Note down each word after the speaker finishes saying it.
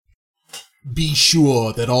Be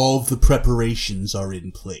sure that all of the preparations are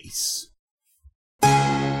in place.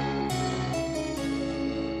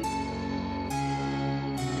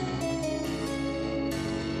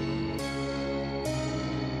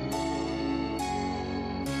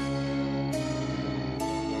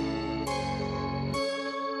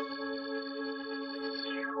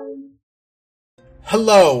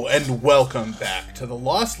 Hello and welcome back to the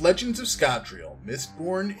Lost Legends of Scadrial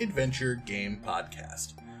Mistborn Adventure Game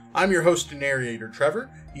Podcast. I'm your host and narrator, Trevor.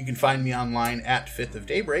 You can find me online at 5th of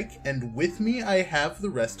Daybreak, and with me I have the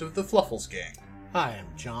rest of the Fluffles gang. Hi,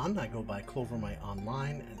 I'm John. I go by Clovermite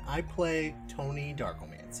Online, and I play Tony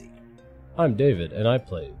Darkomancy. I'm David, and I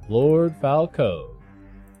play Lord Falco.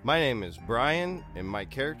 My name is Brian, and my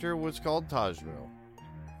character was called Tajmil.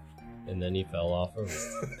 And then he fell off a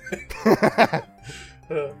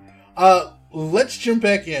roof. Let's jump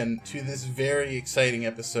back into this very exciting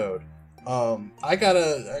episode. I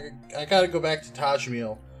gotta go back to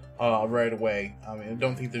Tajmil right away. I mean, I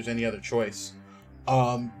don't think there's any other choice.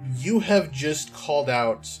 You have just called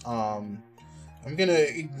out. I'm gonna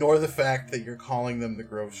ignore the fact that you're calling them the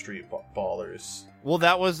Grove Street Ballers. Well,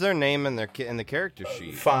 that was their name in the character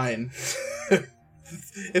sheet. Fine,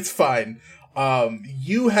 it's fine.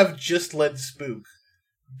 You have just led Spook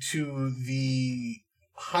to the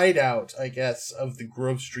hideout, I guess, of the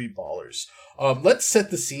Grove Street Ballers. Let's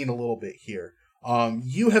set the scene a little bit here.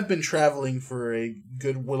 You have been traveling for a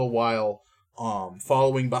good little while,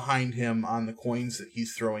 following behind him on the coins that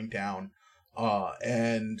he's throwing down.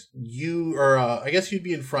 And you, I guess you'd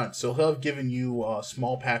be in front, so he'll have given you a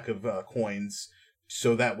small pack of coins,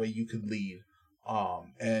 so that way you could lead.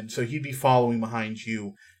 And so he'd be following behind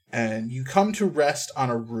you. And you come to rest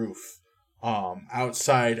on a roof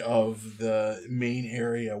outside of the main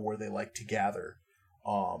area where they like to gather.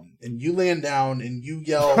 And you land down and you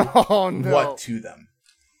yell what to them?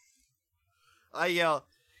 I yell,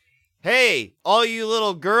 "Hey, all you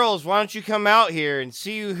little girls, why don't you come out here and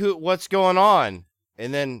see what's going on?"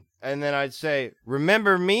 And then I'd say,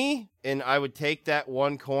 "Remember me?" And I would take that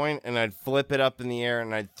one coin and I'd flip it up in the air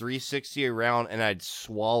and I'd 360 around and I'd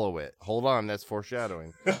swallow it. Hold on, that's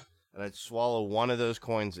foreshadowing. And I'd swallow one of those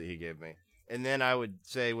coins that he gave me. And then I would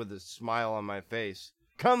say with a smile on my face,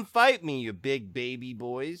 "Come fight me, you big baby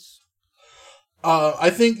boys." I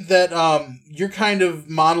think that you're kind of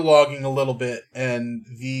monologuing a little bit, and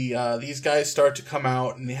these guys start to come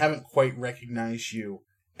out, and they haven't quite recognized you.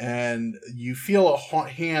 And you feel a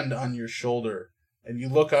hand on your shoulder. And you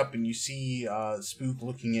look up and you see Spook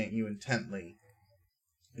looking at you intently.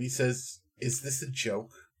 And he says, "Is this a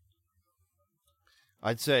joke?"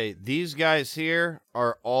 I'd say, "These guys here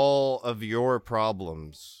are all of your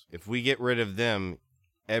problems. If we get rid of them,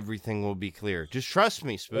 everything will be clear. Just trust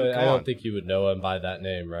me, Spook." I don't think you would know him by that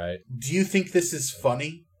name, right? Do you think this is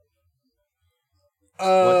funny?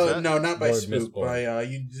 What's that? No, not by Lord Spook. Mistborn. By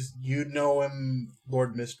you know him,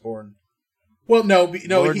 Lord Mistborn. Well, no,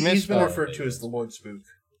 he's been referred to as the Lord Spook.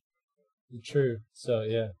 True. So,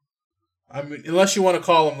 yeah. I mean, unless you want to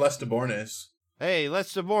call him Les de Bornes. "Hey,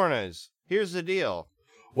 let's the Bornas. Here's the deal.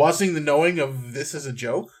 Wasn't the knowing of this as a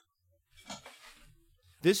joke?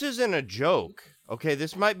 This isn't a joke. Okay,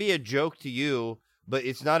 this might be a joke to you, but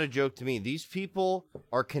it's not a joke to me. These people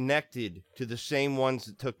are connected to the same ones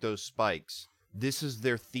that took those spikes. This is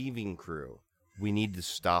their thieving crew. We need to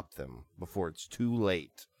stop them before it's too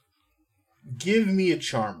late." Give me a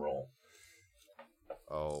charm roll.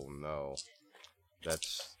 Oh no,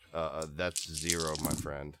 that's 0, my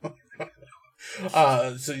friend.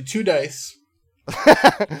 So 2 dice.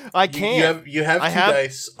 I can't. You have 2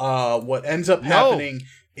 dice. What ends up happening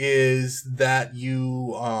is that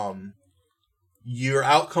you your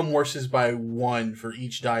outcome worsens by 1 for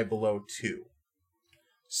each die below 2.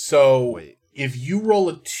 So if you roll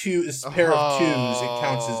a pair of 2s, it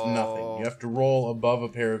counts as nothing. You have to roll above a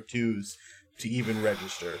pair of 2s to even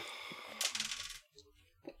register.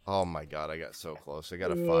 Oh my god, I got so close. I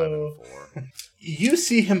got a 5 and 4. You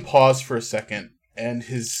see him pause for a second, and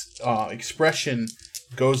his expression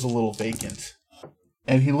goes a little vacant.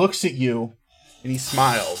 And he looks at you, and he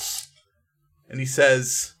smiles. And he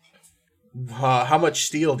says, "How much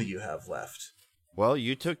steel do you have left?" Well,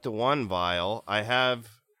 you took the 1 vial. I have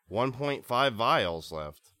 1.5 vials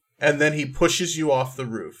left. And then he pushes you off the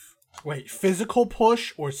roof. Wait, physical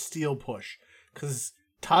push or steel push? Because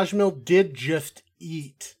Tajmil did just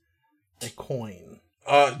eat a coin.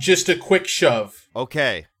 Just a quick shove.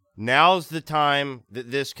 Okay, now's the time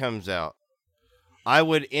that this comes out. I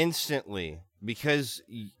would instantly, because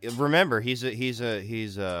remember he's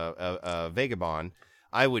a vagabond.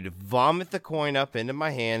 I would vomit the coin up into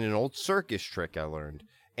my hand, an old circus trick I learned,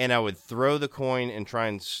 and I would throw the coin and try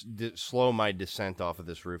and slow my descent off of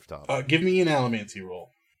this rooftop. Give me an allomancy roll.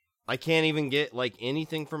 I can't even get like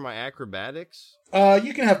anything for my acrobatics.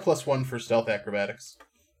 You can have +1 for stealth acrobatics.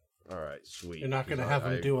 All right, sweet. You're not going to have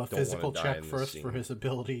him do a physical check first for his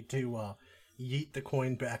ability to yeet the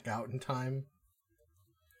coin back out in time.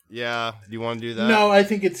 Yeah, do you want to do that? No, I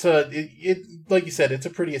think it's like you said, it's a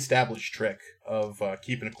pretty established trick of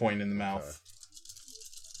keeping a coin in the mouth.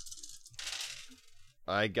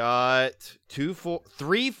 I got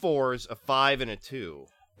 3 4s, a 5, and a 2.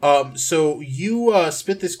 So you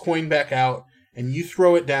spit this coin back out, and you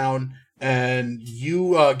throw it down, and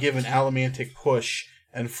you give an allomantic push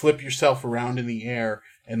and flip yourself around in the air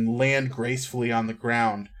and land gracefully on the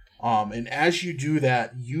ground. And as you do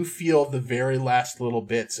that, you feel the very last little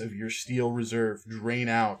bits of your steel reserve drain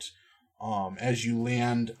out as you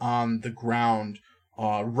land on the ground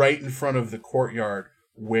right in front of the courtyard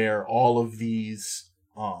where all of these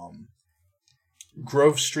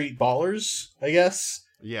Grove Street ballers, I guess,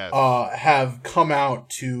 yes, have come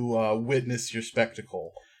out to witness your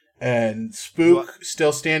spectacle. And Spook,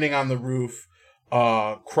 still standing on the roof,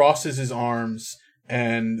 crosses his arms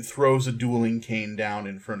and throws a dueling cane down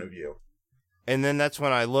in front of you. And then that's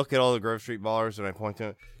when I look at all the Grove Street ballers and I point to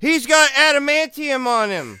him. He's got adamantium on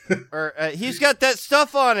him, or he's got that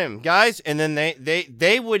stuff on him, guys. And then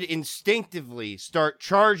they would instinctively start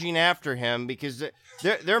charging after him because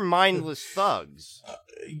they're mindless thugs.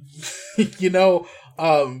 You know,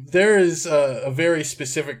 there is a very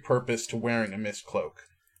specific purpose to wearing a mist cloak.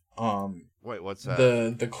 Wait, what's that?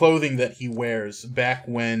 The clothing that he wears back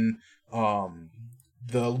when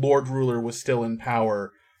the Lord Ruler was still in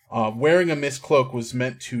power. Wearing a mist cloak was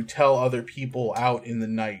meant to tell other people out in the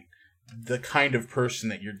night the kind of person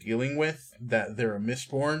that you're dealing with, that they're a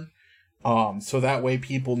Mistborn. So that way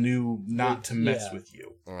people knew not to mess with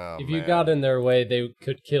you. Oh, if you got in their way, they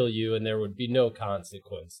could kill you and there would be no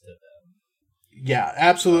consequence to them. Yeah,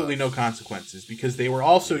 absolutely no consequences, because they were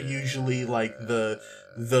also usually like the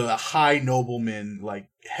high noblemen, like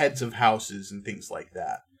heads of houses and things like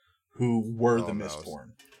that, who were the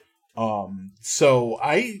Mistborn. So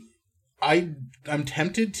I'm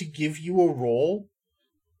tempted to give you a roll,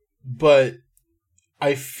 but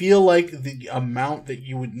I feel like the amount that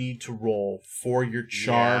you would need to roll for your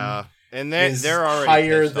charm and is they're already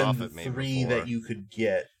higher pissed than off the at me 3 before. that you could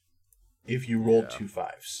get if you rolled 2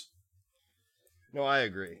 5s. No, I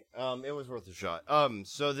agree. It was worth a shot.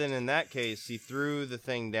 So then in that case, he threw the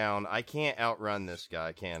thing down. I can't outrun this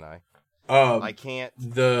guy, can I? I can't.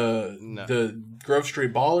 The Grove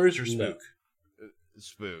Street Ballers or Spook? No.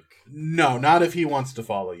 Spook. No, not if he wants to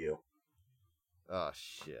follow you. Oh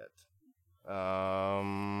shit. Oh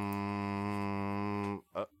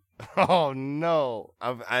no.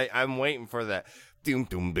 I'm waiting for that.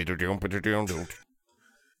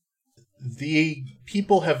 The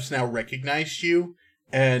people have now recognized you,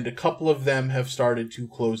 and a couple of them have started to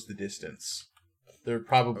close the distance. They're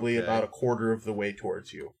probably about a quarter of the way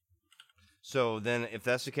towards you. So then, if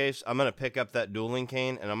that's the case, I'm going to pick up that dueling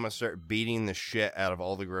cane, and I'm going to start beating the shit out of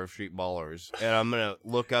all the Grove Street ballers. And I'm going to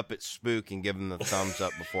look up at Spook and give him the thumbs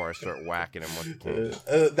up before I start whacking him with the cane.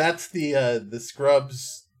 That's the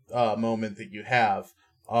Scrubs moment that you have.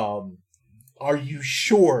 Are you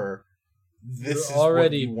sure this is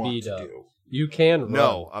already what you want beat to up. do? You can run.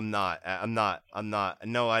 No, I'm not.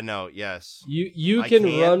 No, I know. Yes. You can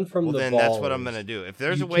run from the then ballers. that's what I'm going to do. If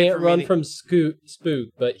there's you a way can't for run me to... from Spook,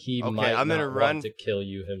 but he might I'm gonna not run... want to kill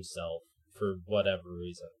you himself for whatever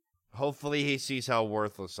reason. Hopefully he sees how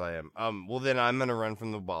worthless I am. Well then I'm going to run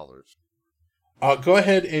from the ballers. Go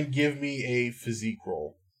ahead and give me a physique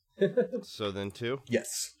roll. So then 2?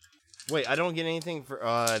 Yes. Wait, I don't get anything for...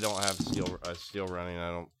 I don't have steel running. I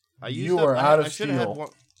don't... You are out of I should have had steel. one...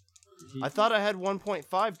 I thought I had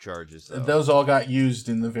 1.5 charges, though. Those all got used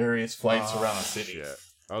in the various flights around the city. Shit.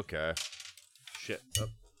 Okay. Shit. Oh.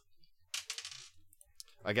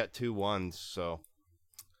 I got 2 1s, so...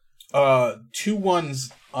 2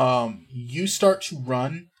 1s, you start to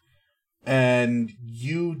run, and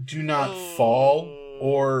you do not fall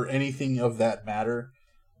or anything of that matter,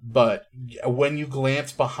 but when you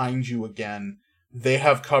glance behind you again, they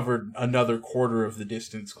have covered another quarter of the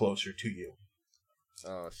distance closer to you.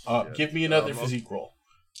 Oh, shit. Give me another physique roll.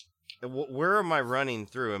 Where am I running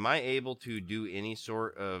through? Am I able to do any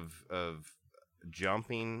sort of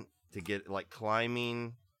jumping to get, like,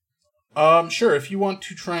 climbing? Sure, if you want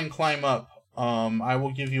to try and climb up, I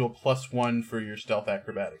will give you a +1 for your stealth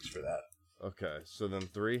acrobatics for that. Okay, so then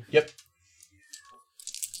 3? Yep.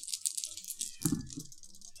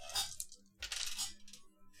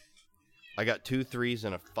 I got 2 3s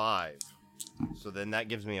and a 5. So then that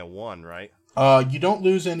gives me a 1, right? You don't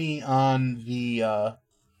lose any on the.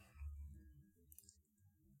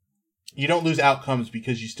 You don't lose outcomes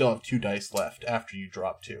because you still have 2 dice left after you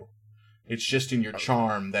drop 2. It's just in your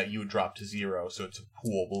charm that you would drop to 0, so it's a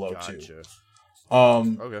pool below 2.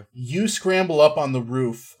 Okay. You scramble up on the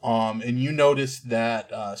roof, and you notice that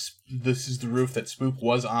this is the roof that Spook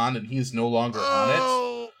was on, and he is no longer on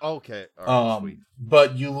it. Okay. All right, sweet.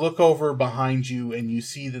 But you look over behind you, and you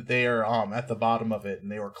see that they are at the bottom of it,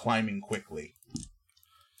 and they were climbing quickly.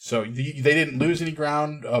 So they didn't lose any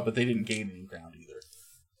ground, but they didn't gain any ground either.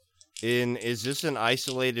 Is this an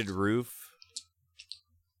isolated roof?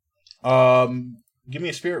 Give me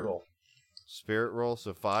a spirit roll. Spirit roll,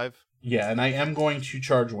 so 5? Yeah, and I am going to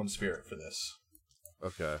charge 1 spirit for this.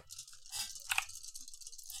 Okay.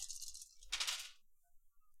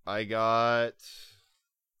 I got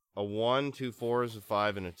a 1, 2 4s, a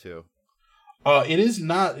 5, and a 2. It is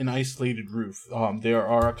not an isolated roof. There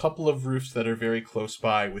are a couple of roofs that are very close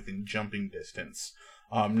by within jumping distance.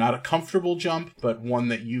 Not a comfortable jump, but one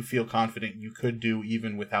that you feel confident you could do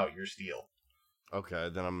even without your steel. Okay,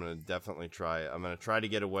 then I'm going to definitely try. I'm going to try to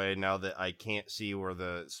get away now that I can't see where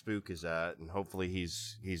the Spook is at, and hopefully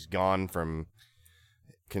he's gone from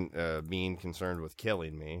being concerned with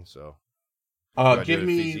killing me, so... Give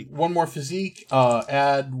me 1 more physique,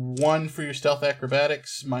 add 1 for your stealth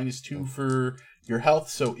acrobatics, -2 for your health,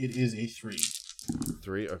 so it is a 3.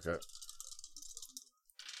 3, okay.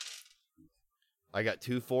 I got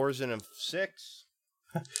 2 4s and a 6.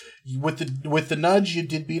 With the nudge, you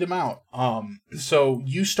did beat him out. So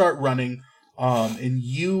you start running, and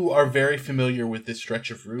you are very familiar with this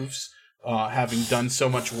stretch of roofs, having done so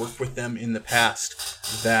much work with them in the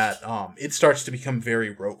past that it starts to become very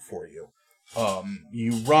rote for you.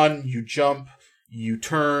 You run, you jump, you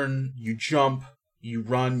turn, you jump, you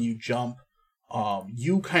run, you jump.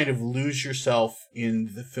 You kind of lose yourself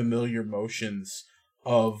in the familiar motions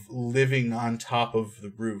of living on top of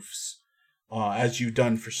the roofs. As you've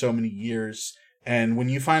done for so many years. And when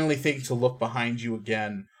you finally think to look behind you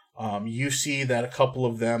again, you see that a couple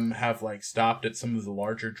of them have stopped at some of the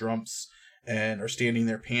larger jumps and are standing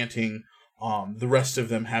there panting, the rest of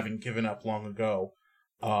them having given up long ago.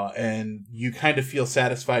 And you kind of feel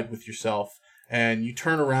satisfied with yourself, and you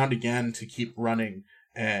turn around again to keep running,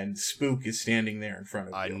 and Spook is standing there in front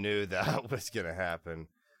of you. I knew that was going to happen.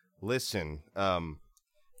 Listen,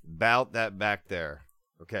 about that back there,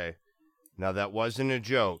 okay? Now, that wasn't a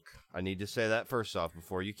joke. I need to say that first off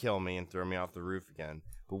before you kill me and throw me off the roof again.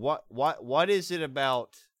 But what is it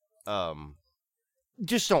about...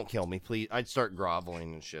 Just don't kill me, please. I'd start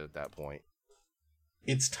groveling and shit at that point.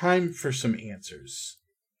 It's time for some answers.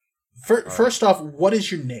 First off, what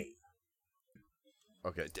is your name?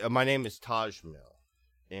 Okay, my name is Tajmil.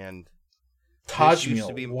 And...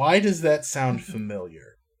 Tajmil, why does that sound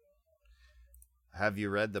familiar? Have you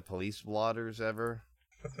read the police blotters ever?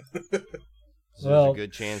 So Well, there's a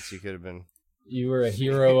good chance you could have been. You were a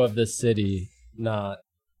hero of the city not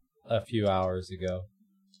a few hours ago.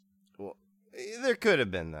 Well, there could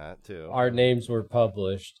have been that too. Our names were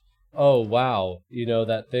published. Oh, wow. You know,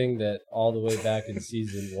 that thing that all the way back in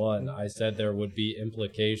season 1, I said there would be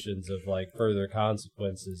implications of further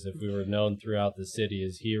consequences if we were known throughout the city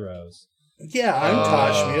as heroes. Yeah, I'm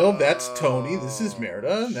Tajmil. That's Tony. This is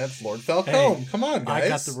Merida. And that's Lord Falcone. Hey, come on, guys. I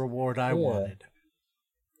got the reward I wanted.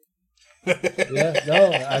 Yeah,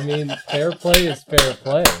 no, I mean, fair play is fair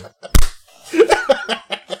play.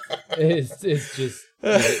 It's just,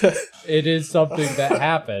 it is something that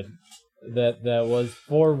happened that was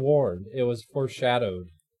forewarned. It was foreshadowed.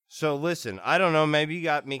 So listen, I don't know, maybe you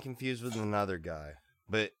got me confused with another guy,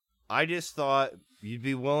 but I just thought you'd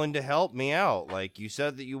be willing to help me out. Like, you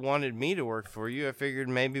said that you wanted me to work for you. I figured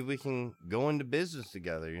maybe we can go into business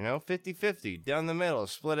together, 50-50, down the middle,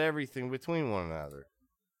 split everything between one another.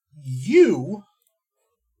 You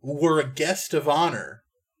were a guest of honor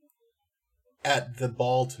at the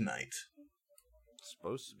ball tonight.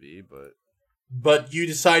 Supposed to be, But you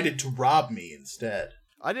decided to rob me instead.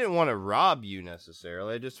 I didn't want to rob you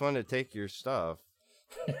necessarily. I just wanted to take your stuff.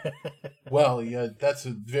 Well, yeah, that's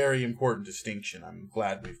a very important distinction. I'm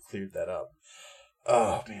glad we've cleared that up.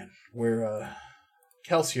 Oh, man.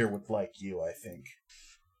 Kelsier would like you, I think.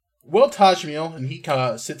 Well, Tajmil, and he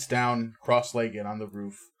sits down cross-legged on the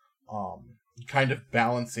roof, kind of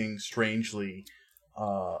balancing strangely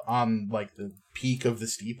on, the peak of the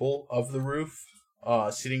steeple of the roof,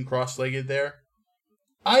 sitting cross-legged there.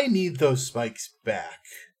 I need those spikes back.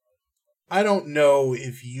 I don't know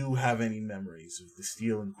if you have any memories of the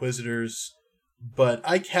Steel Inquisitors, but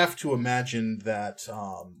I have to imagine that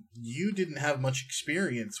you didn't have much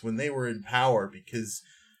experience when they were in power, because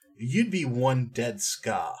you'd be one dead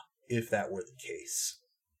ska if that were the case.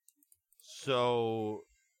 So,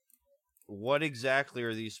 what exactly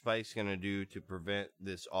are these spikes going to do to prevent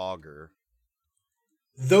this auger?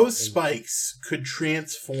 Those spikes could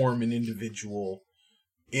transform an individual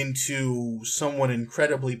into someone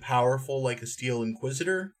incredibly powerful like a Steel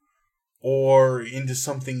Inquisitor, or into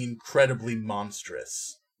something incredibly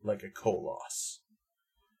monstrous like a Koloss.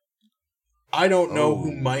 I don't know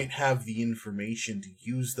who might have the information to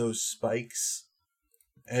use those spikes.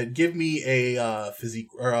 Give me a physique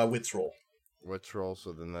or a wits roll. Wits roll,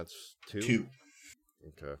 so then that's 2? 2.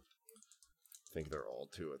 Okay. I think they're all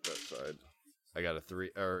 2 at that side. I got a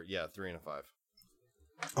 3, 3 and a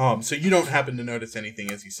 5. So you don't happen to notice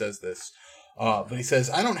anything as he says this. But he says,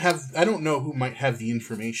 I don't know who might have the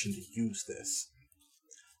information to use this.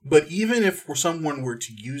 But even if someone were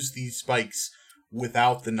to use these spikes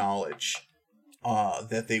without the knowledge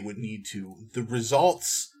that they would need to, the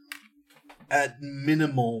results at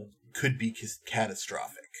minimal could be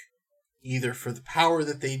catastrophic. Either for the power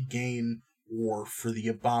that they'd gain or for the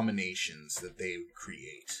abominations that they would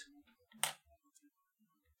create.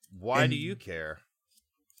 Why do you care?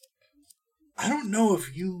 I don't know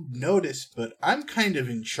if you noticed, but I'm kind of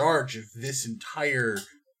in charge of this entire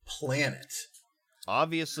planet.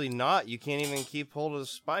 Obviously not. You can't even keep hold of the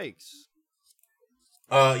spikes.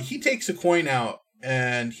 He takes a coin out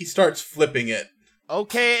and he starts flipping it.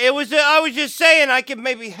 Okay, I was just saying I could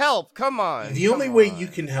maybe help. Come on. The only way you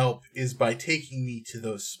can help is by taking me to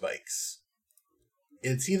those spikes.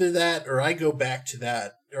 It's either that or I go back to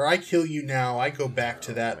that, or I kill you now, I go back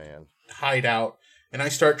to that hideout, and I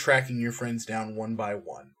start tracking your friends down one by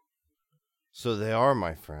one. So they are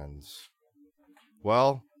my friends.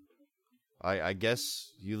 Well, I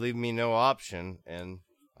guess you leave me no option, and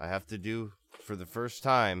I have to do, for the first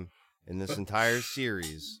time in this entire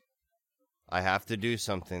series, I have to do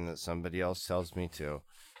something that somebody else tells me to,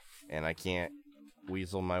 and I can't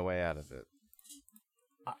weasel my way out of it.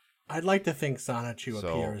 I'd like to think Sonichu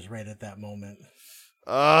appears right at that moment.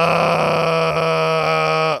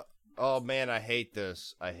 Oh man, I hate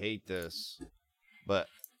this. But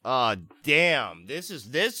damn, this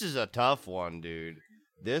is a tough one, dude.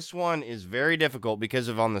 This one is very difficult because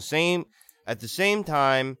at the same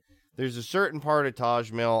time, there's a certain part of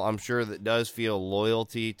Tajmil, I'm sure, that does feel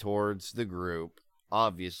loyalty towards the group.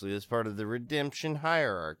 Obviously, that's part of the redemption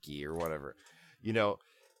hierarchy or whatever. You know,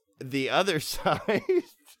 the other side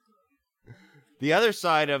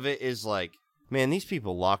of it is like, man, these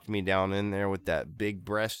people locked me down in there with that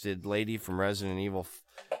big-breasted lady from Resident Evil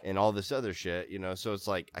and all this other shit, you know? So it's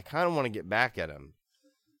like, I kind of want to get back at them.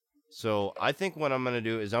 So I think what I'm going to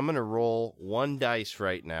do is I'm going to roll 1 dice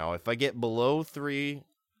right now. If I get below 3,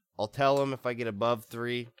 I'll tell them. If I get above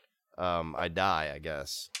 3, I die, I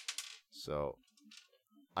guess. So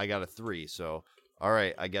I got a 3. So, all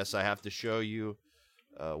right, I guess I have to show you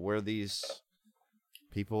where these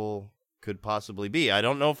people could possibly be. I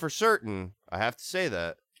don't know for certain. I have to say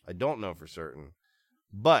that. I don't know for certain.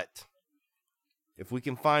 But if we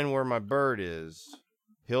can find where my bird is,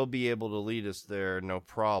 he'll be able to lead us there, no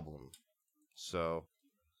problem. So,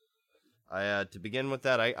 to begin with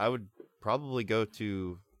that, I would probably go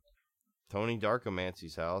to Tony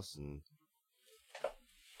Darkomancy's house and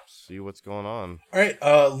see what's going on. All right,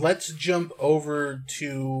 let's jump over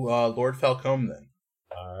to Lord Falcom then.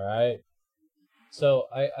 All right. So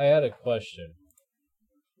I had a question.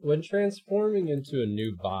 When transforming into a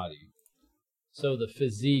new body, so the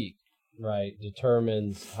physique, right,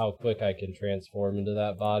 determines how quick I can transform into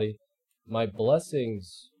that body. My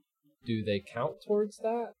blessings, do they count towards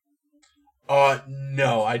that?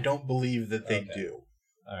 No, I don't believe that they do.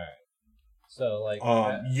 All right. So, like,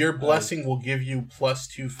 your blessing will give you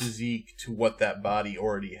 +2 physique to what that body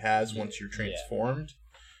already has once you're transformed.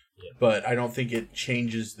 Yeah. But I don't think it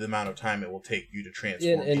changes the amount of time it will take you to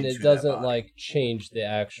transform. And it doesn't like change the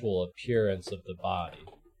actual appearance of the body.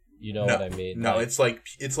 You know what I mean? No, it's like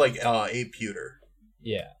a pewter.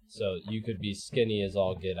 Yeah, so you could be skinny as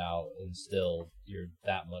all get out, and still you're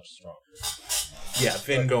that much stronger. Yeah,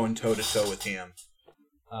 Finn going toe to toe with him.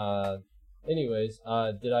 Anyways,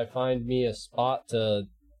 did I find me a spot to,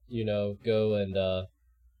 go and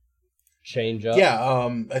change up?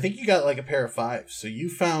 Yeah, I think you got like a pair of 5s. So you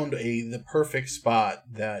found the perfect spot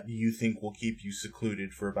that you think will keep you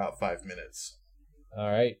secluded for about 5 minutes. All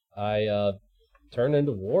right, I turn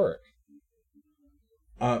into Warwick.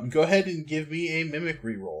 Go ahead and give me a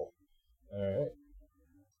mimicry roll. All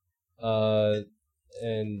right.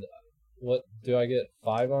 And what do I get?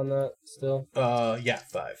 5 on that still? Yeah,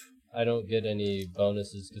 5. I don't get any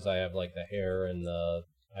bonuses because I have like the hair and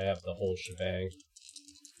I have the whole shebang.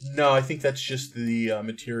 No, I think that's just the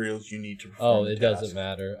materials you need to perform Oh, the it task. doesn't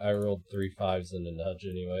matter. I rolled 3 5s and a nudge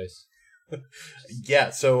anyways. Yeah,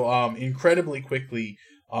 so incredibly quickly,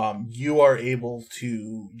 you are able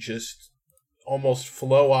to just almost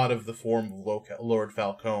flow out of the form of Lord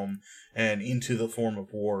Falcombe and into the form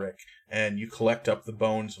of Warwick, and you collect up the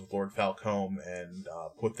bones of Lord Falcombe and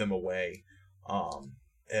put them away.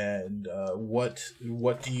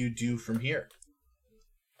 What do you do from here?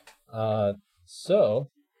 So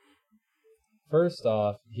first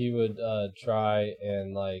off, he would try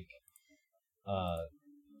and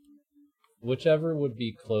whichever would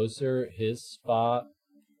be closer, his spot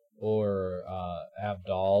or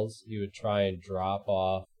Abdal's, he would try and drop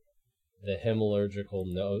off the hemorrhagical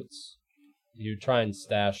notes. He would try and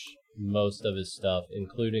stash most of his stuff,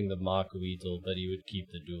 including the Makuitel, but he would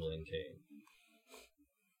keep the dueling cane.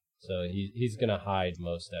 So he's gonna hide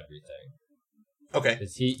most everything. Okay.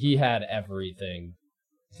 Because he had everything,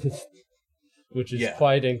 which is Yeah.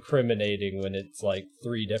 quite incriminating when it's like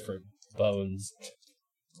 3 different bones.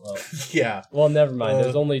 Well, Yeah. well, never mind.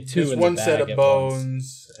 There's only 2 There's in one the bag set of at once.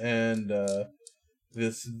 bones and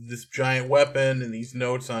this giant weapon and these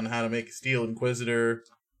notes on how to make a steel inquisitor.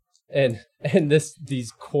 And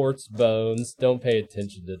these quartz bones. Don't pay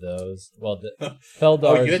attention to those. Well, the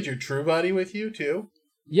Feldar. Oh, you had your true body with you too?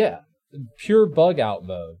 Yeah, pure bug out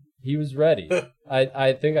mode. He was ready.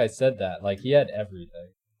 I think I said that. Like, he had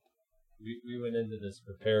everything. We went into this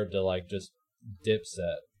prepared to just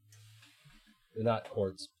dipset. Not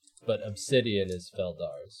quartz, but obsidian is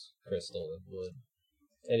Feldar's crystal and wood.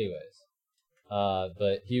 Anyways,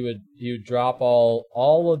 but he would drop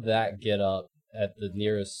all of that get up at the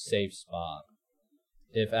nearest safe spot.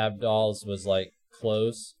 If Abdal's was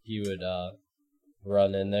close, he would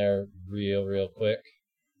run in there real quick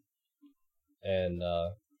and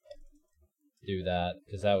do that,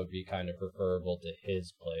 because that would be kind of preferable to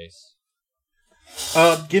his place.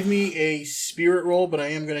 Give me a spirit roll, but I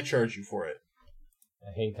am going to charge you for it.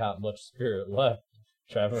 I ain't got much spirit left,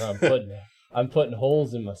 Trevor. I'm putting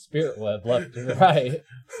holes in my spirit web left and right.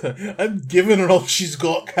 I'm giving her all she's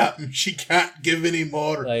got, Captain. She can't give any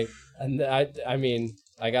more. And I mean,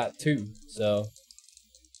 I got 2, so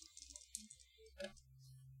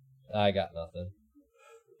I got nothing.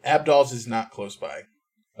 Abdal's is not close by.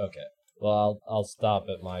 Okay. Well, I'll stop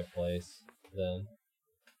at my place then,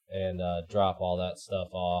 and drop all that stuff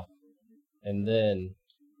off, and then,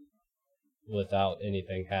 without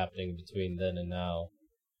anything happening between then and now,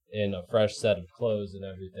 in a fresh set of clothes and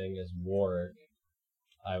everything as Warwick,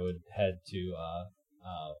 I would head to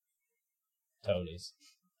Tony's.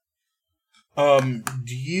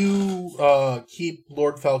 Do you keep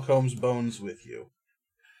Lord Falcombe's bones with you?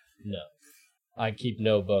 No. I keep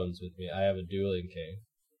no bones with me. I have a dueling cane.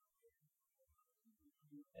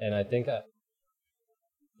 And I think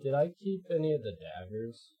did I keep any of the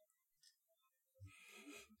daggers?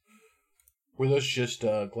 Were those just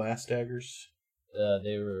glass daggers?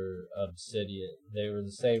 They were obsidian. They were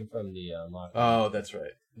the same from the Mach. Oh, that's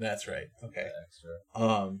right. That's right. Okay. Extra.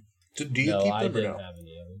 So do you keep them I or didn't no? have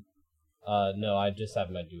any of them. No, I just have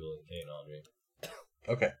my dueling cane on me.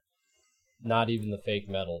 Okay. Not even the fake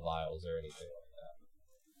metal vials or anything like that.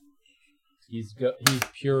 He's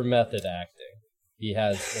pure method acting. He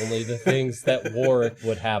has only the things that Warwick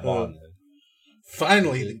would have on him.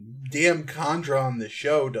 Finally, the damn Condra on the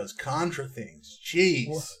show does Condra things.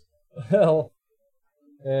 Jeez. Well,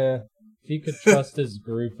 if he could trust his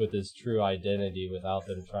group with his true identity without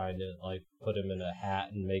them trying to put him in a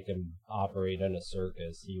hat and make him operate in a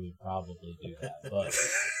circus, he would probably do that. But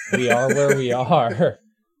we are where we are.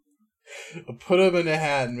 Put him in a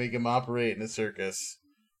hat and make him operate in a circus.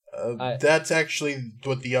 That's actually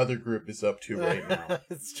what the other group is up to right now.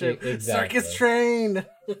 It's true. Exactly. Circus train.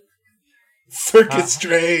 Circus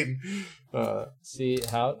train. See,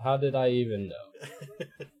 how did I even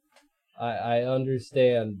know? I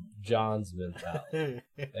understand John's mentality,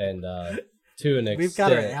 and to an extent, We've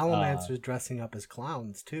got our Alamancers dressing up as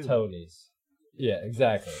clowns too. Tony's. Yeah,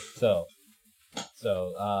 exactly. So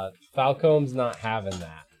Falcombe's not having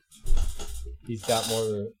that. He's got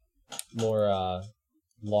more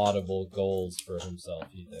laudable goals for himself,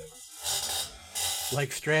 he thinks.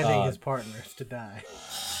 Like stranding his partners to die.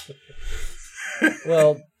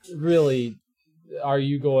 Well, really, are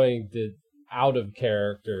you going to, out of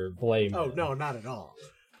character, blame Oh him? no, not at all.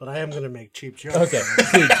 But I am going to make cheap jokes. Okay,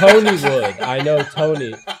 see, Tony would. I know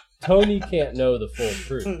Tony. Tony can't know the full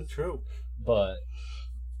truth, True. but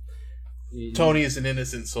Tony is an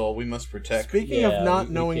innocent soul. We must protect. Speaking Yeah, of not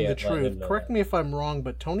we knowing the can't let him truth, know correct that. me if I'm wrong,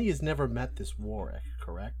 but Tony has never met this Warwick,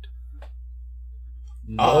 correct?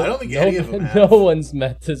 I don't think any of them have. No one's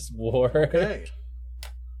met this war. Okay.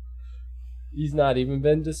 He's not even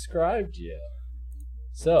been described yet.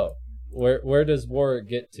 So, where does Warwick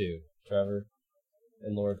get to, Trevor,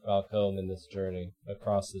 and Lord Falcombe in this journey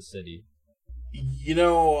across the city?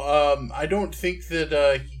 I don't think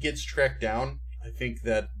that he gets tracked down. I think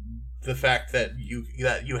that the fact that you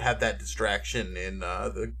have that distraction in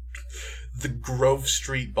the Grove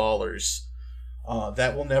Street Ballers,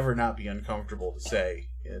 that will never not be uncomfortable to say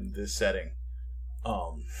in this setting.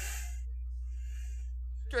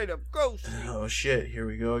 Straight up ghost. Oh shit! Here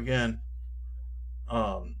we go again.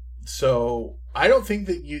 So I don't think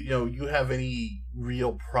that you have any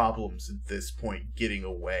real problems at this point getting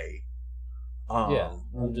away. Yeah,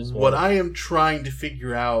 I'm just what I am trying to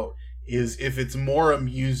figure out is if it's more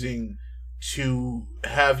amusing to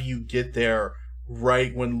have you get there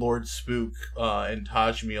right when Lord Spook and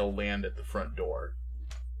Tajmiel land at the front door,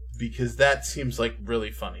 because that seems like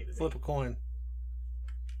really funny to me. Flip a coin.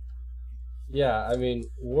 Yeah, I mean,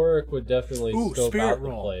 Warwick would definitely scope spirit out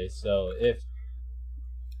roll. the place. So if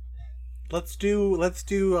Let's do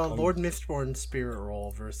Lord Mistborn's spirit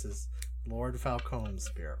roll versus Lord Falcombe's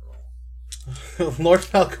spirit roll. Lord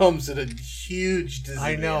Falcombe's at a huge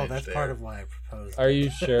disadvantage. I know, that's there. part of why I proposed. are you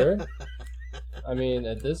sure? I mean,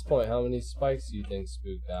 at this point, how many spikes do you think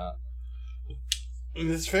Spook got?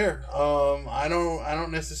 It's fair. I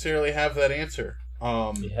don't necessarily have that answer.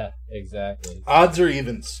 Yeah, exactly. Odds or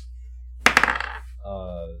evens?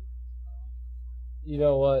 You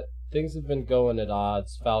know what? Things have been going at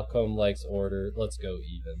odds. Falcombe likes order. Let's go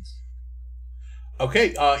evens.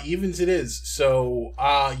 Okay, evens it is. So,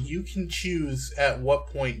 you can choose at what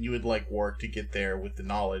point you would like Warwick to get there with the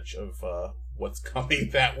knowledge of what's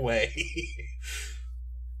coming that way.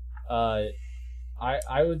 I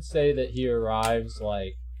would say that he arrives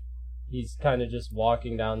like he's kind of just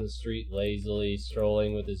walking down the street lazily,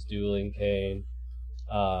 strolling with his dueling cane.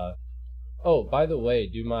 Oh, by the way,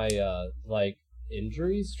 do my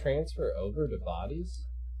injuries transfer over to bodies?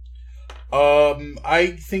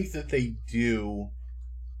 I think that they do.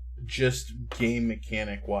 Just game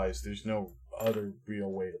mechanic wise, there's no other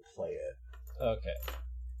real way to play it. Okay.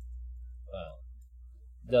 Well,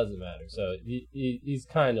 doesn't matter. So he's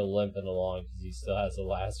kind of limping along because he still has a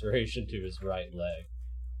laceration to his right leg.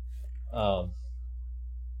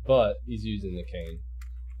 But he's using the cane,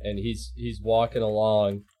 and he's walking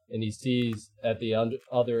along, and he sees at the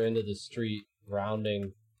other end of the street,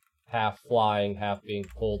 rounding, half flying, half being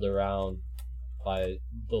pulled around by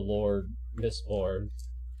the Lord Mistborn,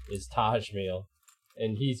 is Tajmiel,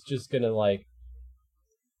 and he's just gonna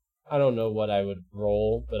I don't know what I would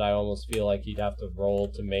roll, but I almost feel like he'd have to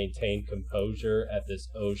roll to maintain composure at this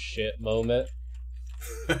oh shit moment,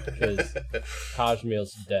 because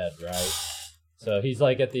Tajmiel's dead, right? So he's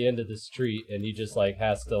at the end of the street, and he just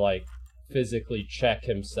has to physically check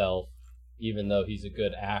himself, even though he's a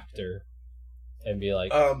good actor, and be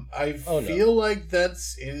like, I feel like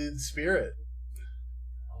that's in spirit.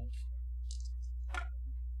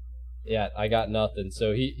 Yeah, I got nothing.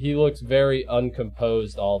 So he looks very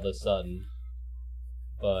uncomposed all of a sudden.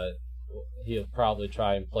 But he'll probably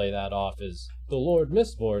try and play that off as the Lord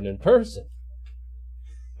Mistborn in person.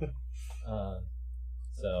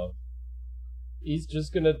 So he's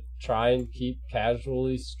just going to try and keep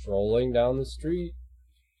casually strolling down the street.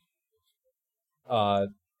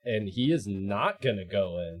 And he is not going to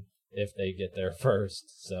go in if they get there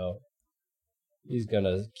first. So he's going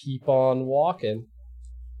to keep on walking.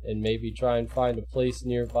 And maybe try and find a place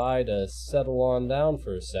nearby to settle on down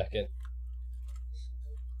for a second.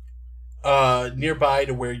 Nearby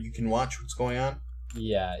to where you can watch what's going on?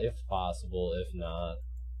 Yeah, if possible. If not,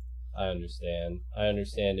 I understand. I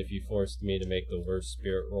understand if you forced me to make the worst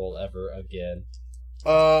spirit roll ever again.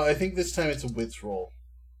 I think this time it's a wits roll.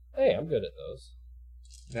 Hey, I'm good at those.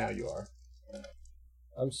 Now you are.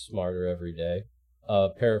 I'm smarter every day.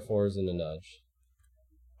 Pair of fours and a nudge.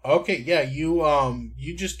 Okay, yeah,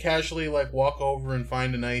 you just casually like walk over and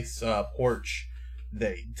find a nice porch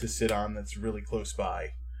to sit on that's really close by,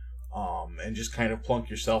 and just kind of plunk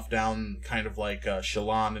yourself down, kind of like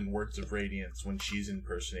Shallan in Words of Radiance when she's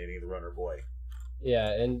impersonating the Runner Boy. Yeah,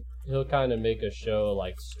 and he'll kind of make a show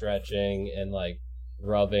like stretching and like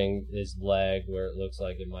rubbing his leg where it looks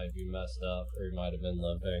like it might be messed up or he might have been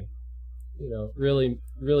limping. You know, really,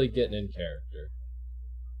 really getting in character.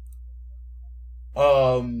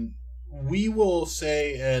 We will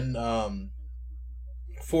say, and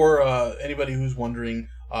for anybody who's wondering,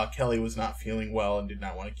 Kelly was not feeling well and did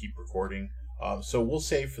not want to keep recording. So we'll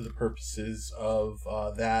say for the purposes of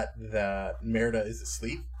that Merida is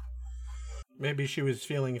asleep. Maybe she was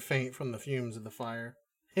feeling faint from the fumes of the fire.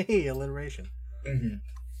 Hey, alliteration.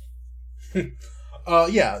 Mm-hmm.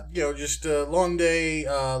 Yeah, just a long day,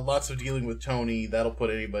 lots of dealing with Tony. That'll put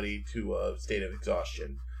anybody to a state of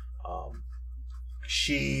exhaustion. So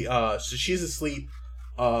she's asleep.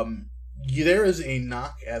 There is a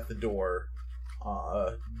knock at the door,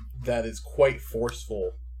 that is quite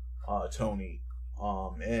forceful, Tony.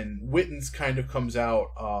 And Wittens kind of comes out,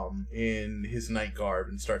 in his night garb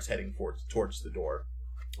and starts heading towards the door.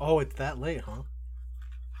 Oh, it's that late, huh?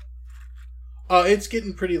 It's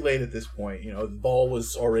getting pretty late at this point. The ball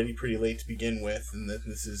was already pretty late to begin with, and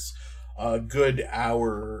this is a good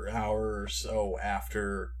hour or so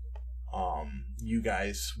after you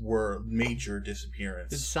guys were major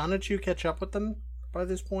disappearance. Did Sonichu catch up with them by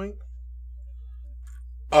this point?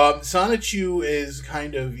 Sonichu is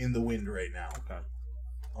kind of in the wind right now. Okay.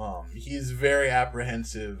 He is very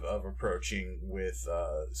apprehensive of approaching with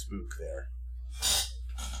Spook there.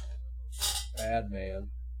 Bad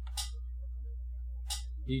man.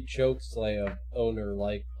 He chokeslam owner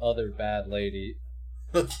like other bad lady.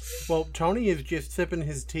 Well, Tony is just sipping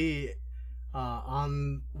his tea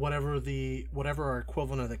on whatever our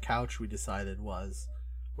equivalent of the couch we decided was,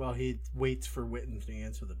 while he waits for Wittens to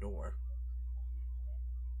answer the door.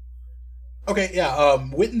 Okay, yeah.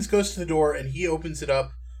 Wittens goes to the door and he opens it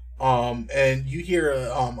up. And you hear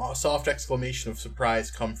a soft exclamation of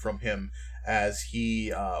surprise come from him as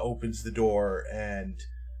he opens the door, and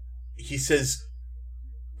he says,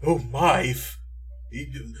 "Oh my,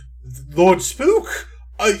 Lord Spook,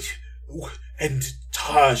 and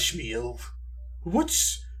Tajmil,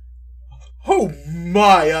 what's? Oh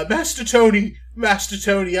my, Master Tony,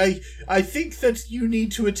 I think that you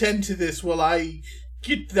need to attend to this while I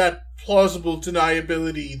get that plausible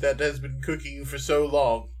deniability that has been cooking for so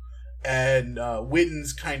long." And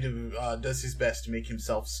Wittens kind of does his best to make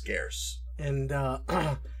himself scarce. And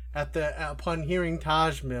upon hearing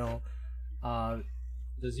Tajmil,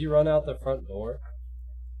 Does he run out the front door?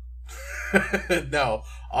 No,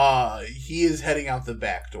 he is heading out the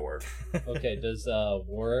back door. Okay, does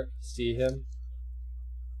Warwick see him?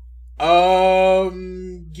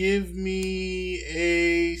 Give me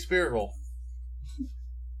a spirit roll.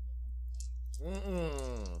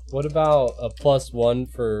 What about a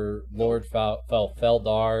 +1 for Lord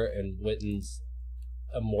Feldar and Witten's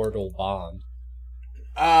immortal bond?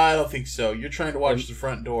 I don't think so. You're trying to watch the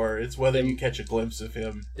front door. It's whether you catch a glimpse of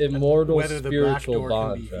him. Immortal whether the back spiritual door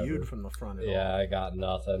bond. can be Trevor. viewed from the front. Yeah, I got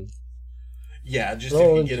nothing. Yeah, just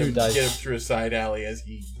Rolling if you two dice. get him through a side alley as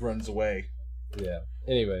he runs away. Yeah.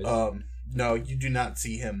 Anyways. No, you do not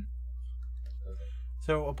see him.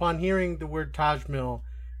 So upon hearing the word Tajmil,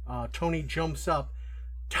 Tony jumps up.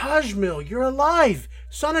 Tajmil, you're alive!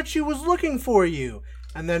 Sonichu was looking for you!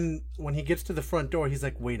 And then when he gets to the front door, he's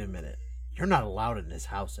like, wait a minute. You're not allowed in this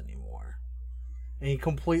house anymore. And he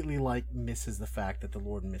completely, misses the fact that the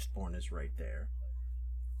Lord Mistborn is right there.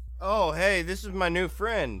 Oh, hey, this is my new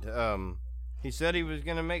friend. He said he was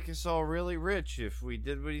gonna make us all really rich if we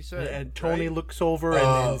did what he said. And Tony right? looks over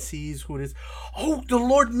and sees who it is. Oh, the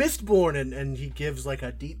Lord Mistborn! And he gives,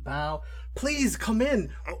 a deep bow. Please, come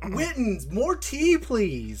in. Wittens, more tea,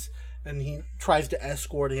 please. And he tries to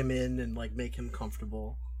escort him in and, make him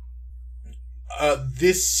comfortable.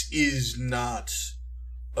 This is not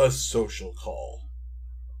a social call.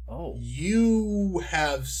 Oh. You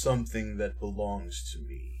have something that belongs to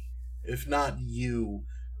me. If not you,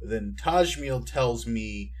 then Tajmil tells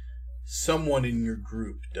me someone in your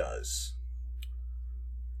group does.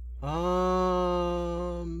 What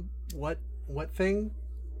thing?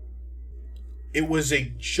 It was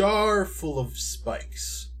a jar full of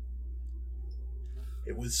spikes.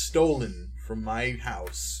 It was stolen from my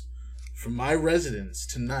house, from my residence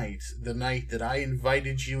tonight, the night that I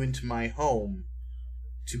invited you into my home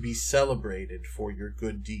to be celebrated for your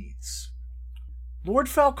good deeds. Lord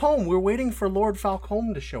Falcone. We're waiting for Lord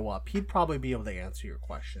Falcone to show up. He'd probably be able to answer your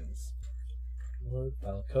questions. Lord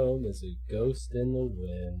Falcone is a ghost in the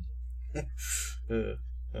wind.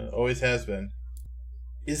 Always has been.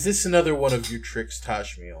 Is this another one of your tricks,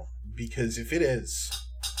 Tajmil? Because if it is,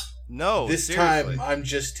 No, this seriously. time I'm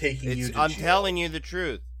just taking you to I'm jail. telling you the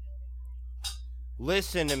truth.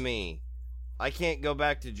 Listen to me. I can't go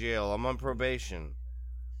back to jail. I'm on probation.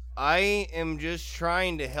 I am just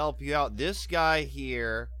trying to help you out. This guy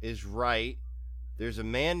here is right. There's a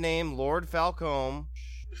man named Lord Falcone.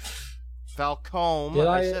 Falcone. Did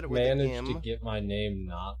I I said it with manage him. to get my name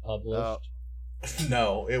not published?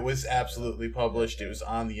 No, it was absolutely published. It was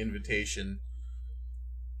on the invitation.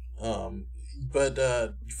 But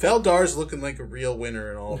Feldar's looking like a real winner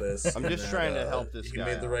in all this. I'm just and, trying to help this he guy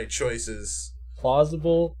made the out. right choices.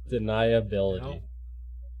 Plausible deniability. No.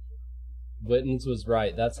 Wittens was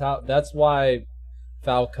right. That's why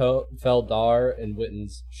Feldar and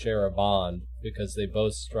Wittens share a bond because they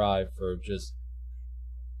both strive for just,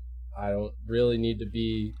 I don't really need to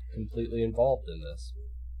be completely involved in this.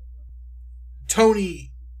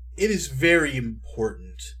 Tony, it is very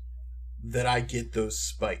important that I get those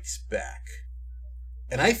spikes back.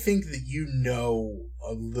 And I think that you know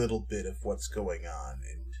a little bit of what's going on,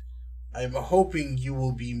 and I'm hoping you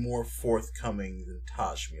will be more forthcoming than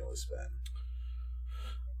Tajmil has been.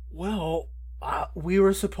 Well, we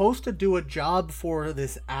were supposed to do a job for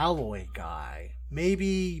this Alloy guy.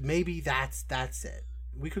 Maybe that's it.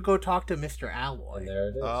 We could go talk to Mr. Alloy. And there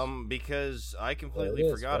it is. Because I completely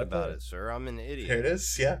There it is, forgot right about there. it, sir. I'm an idiot. There it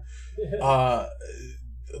is, yeah.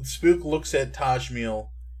 Spook looks at Tajmil,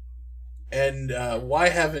 and why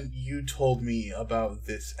haven't you told me about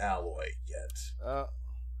this Alloy yet?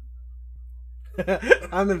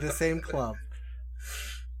 I'm in the same club.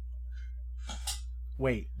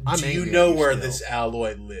 Wait, I'm Do angry you at know where still. this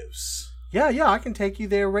Alloy lives? Yeah, I can take you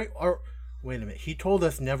there right. Or wait a minute, he told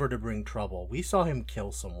us never to bring trouble. We saw him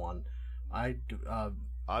kill someone.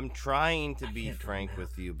 I'm trying to I be can't do frank that.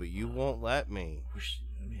 with you, but you won't let me.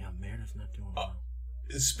 Yeah, Meredith's not doing well.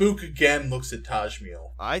 Spook again looks at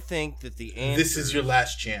Tajmil. I think that the answer This is your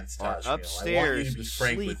last chance, are Tajmil. I want you upstairs to be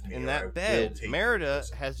frank asleep with me. in or I that will bed. take you Merida to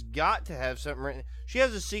prison. has got to have something written. She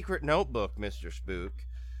has a secret notebook, Mr. Spook.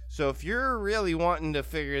 So if you're really wanting to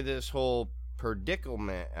figure this whole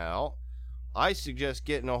predicament out, I suggest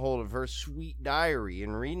getting a hold of her sweet diary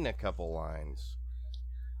and reading a couple lines.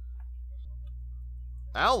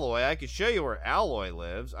 Alloy, I could show you where Alloy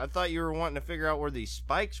lives. I thought you were wanting to figure out where these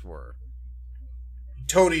spikes were.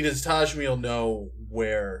 Tony, does Tajmil know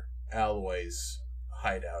where Alloy's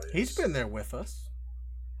hideout is? He's been there with us.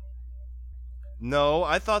 No,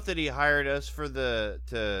 I thought that he hired us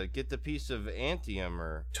to get the piece of antium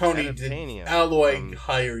or Tony, adaptanium did Alloy from-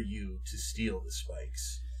 hire you to steal the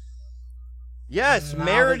spikes? Yes, Now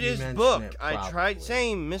that you Merida's mention book. it, I tried probably.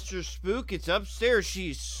 saying, Mr. Spook, it's upstairs.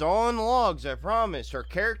 She's sawing logs, I promise. Her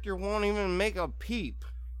character won't even make a peep.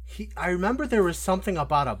 I remember there was something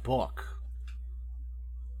about a book.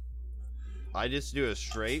 I just do a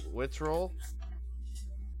straight wits roll.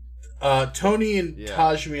 Tony and Yeah.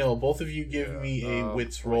 Tajmil, both of you give me a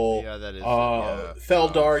wits roll. Yeah, that is.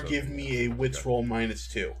 Feldar, so- give me a wits okay. roll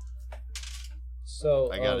 -2.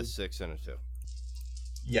 So I got a 6 and a 2.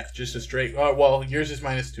 Yeah, just a straight. Well, yours is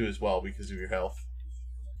 -2 as well because of your health.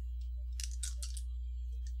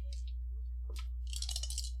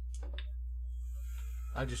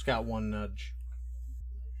 I just got one nudge.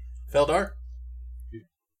 Feldar?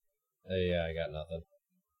 Yeah, I got nothing.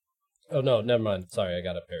 Oh no, never mind. Sorry, I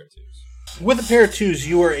got a pair of twos. With a pair of twos,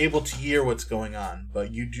 you are able to hear what's going on,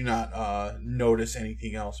 but you do not notice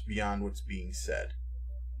anything else beyond what's being said.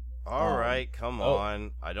 All right, come oh.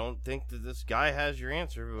 on. I don't think that this guy has your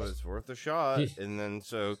answer, but it's worth a shot. And then,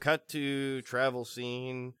 so cut to travel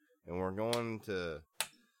scene, and we're going to.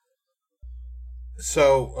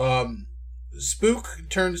 So, Spook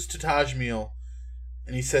turns to Tajmil,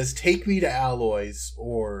 and he says, "Take me to Alloy's,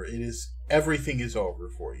 or everything is over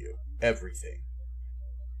for you. Everything."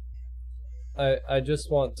 I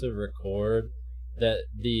just want to record that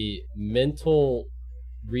the mental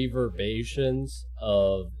reverberations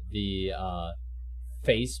of the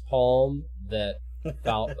face palm that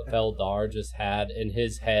Feldar just had in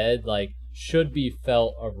his head, like, should be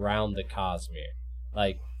felt around the Cosmere.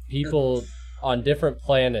 Like, people on different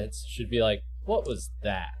planets should be like, what was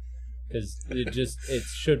that? Because it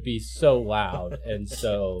should be so loud and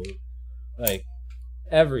so, like,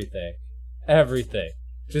 everything.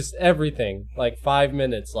 Just everything. Like 5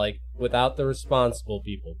 minutes, like, without the responsible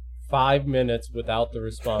people. 5 minutes without the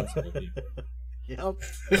responsible people. Yep.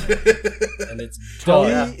 And it's Tony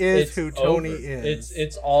done. is It's who Tony over. is.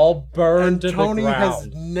 It's all burned And to Tony the ground. has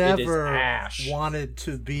It never is ash. wanted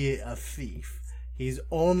to be a thief. He's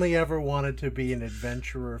only ever wanted to be an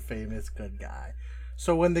adventurer, famous good guy.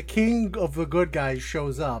 So when the king of the good guys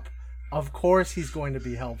shows up, of course he's going to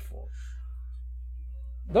be helpful.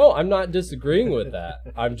 No, I'm not disagreeing with that.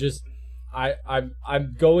 I'm just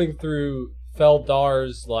I'm going through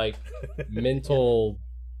Feldar's, like, mental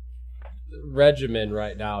regimen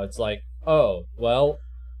right now. It's like, oh, well,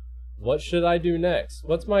 what should I do next?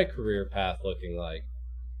 What's my career path looking like?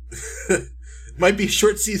 Might be a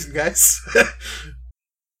short season, guys.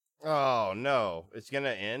 Oh, no. It's going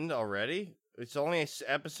to end already? It's only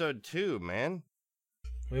episode 2, man.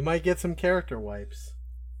 We might get some character wipes.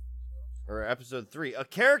 Or episode 3. A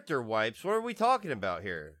character wipes? What are we talking about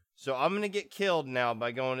here? So I'm going to get killed now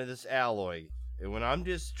by going to this Alloy. And when I'm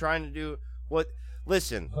just trying to do what...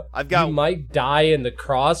 Listen, I've got... You might die in the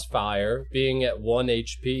crossfire, being at 1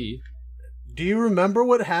 HP. Do you remember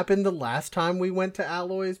what happened the last time we went to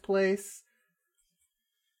Alloy's place?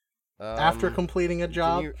 After completing a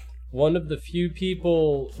job? One of the few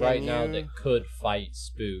people right now you- that could fight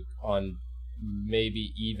Spook on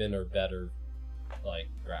maybe even or better, like,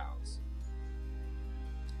 grounds.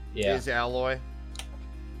 Yeah. Is Alloy?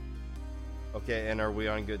 Okay, and are we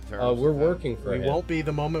on good terms? We're with him? working for We him. won't be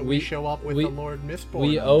the moment we show up with we- the Lord Mistborn.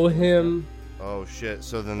 We owe him... Oh shit!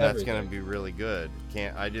 So then that's gonna Everything. be really good.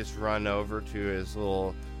 Can't I just run over to his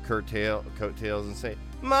little coattails and say,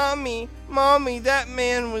 "Mommy, mommy, that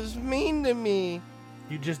man was mean to me."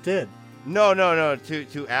 You just did. No,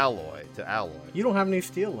 to Alloy, You don't have any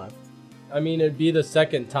steel left. I mean, it'd be the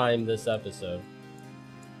second time this episode.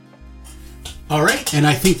 All right, and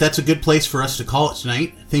I think that's a good place for us to call it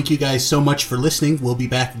tonight. Thank you guys so much for listening. We'll be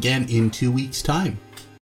back again in 2 weeks' time.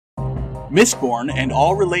 Mistborn and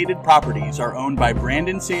all related properties are owned by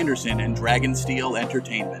Brandon Sanderson and Dragonsteel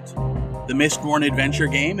Entertainment. The Mistborn adventure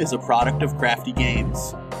game is a product of Crafty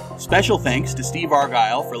Games. Special thanks to Steve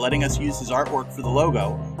Argyle for letting us use his artwork for the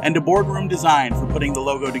logo, and to Boardroom Design for putting the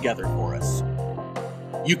logo together for us.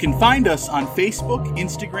 You can find us on Facebook,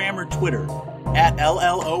 Instagram, or Twitter at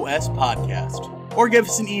LLOS Podcast, or give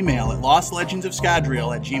us an email at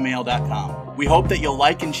lostlegendsofscadrial@gmail.com. We hope that you'll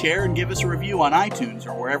like and share and give us a review on iTunes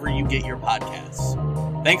or wherever you get your podcasts.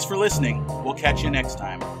 Thanks for listening. We'll catch you next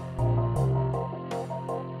time.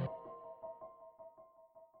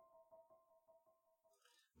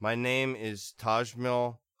 My name is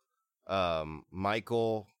Tajmil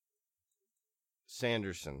Michael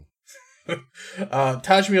Sanderson.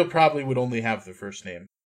 Tajmil probably would only have the first name.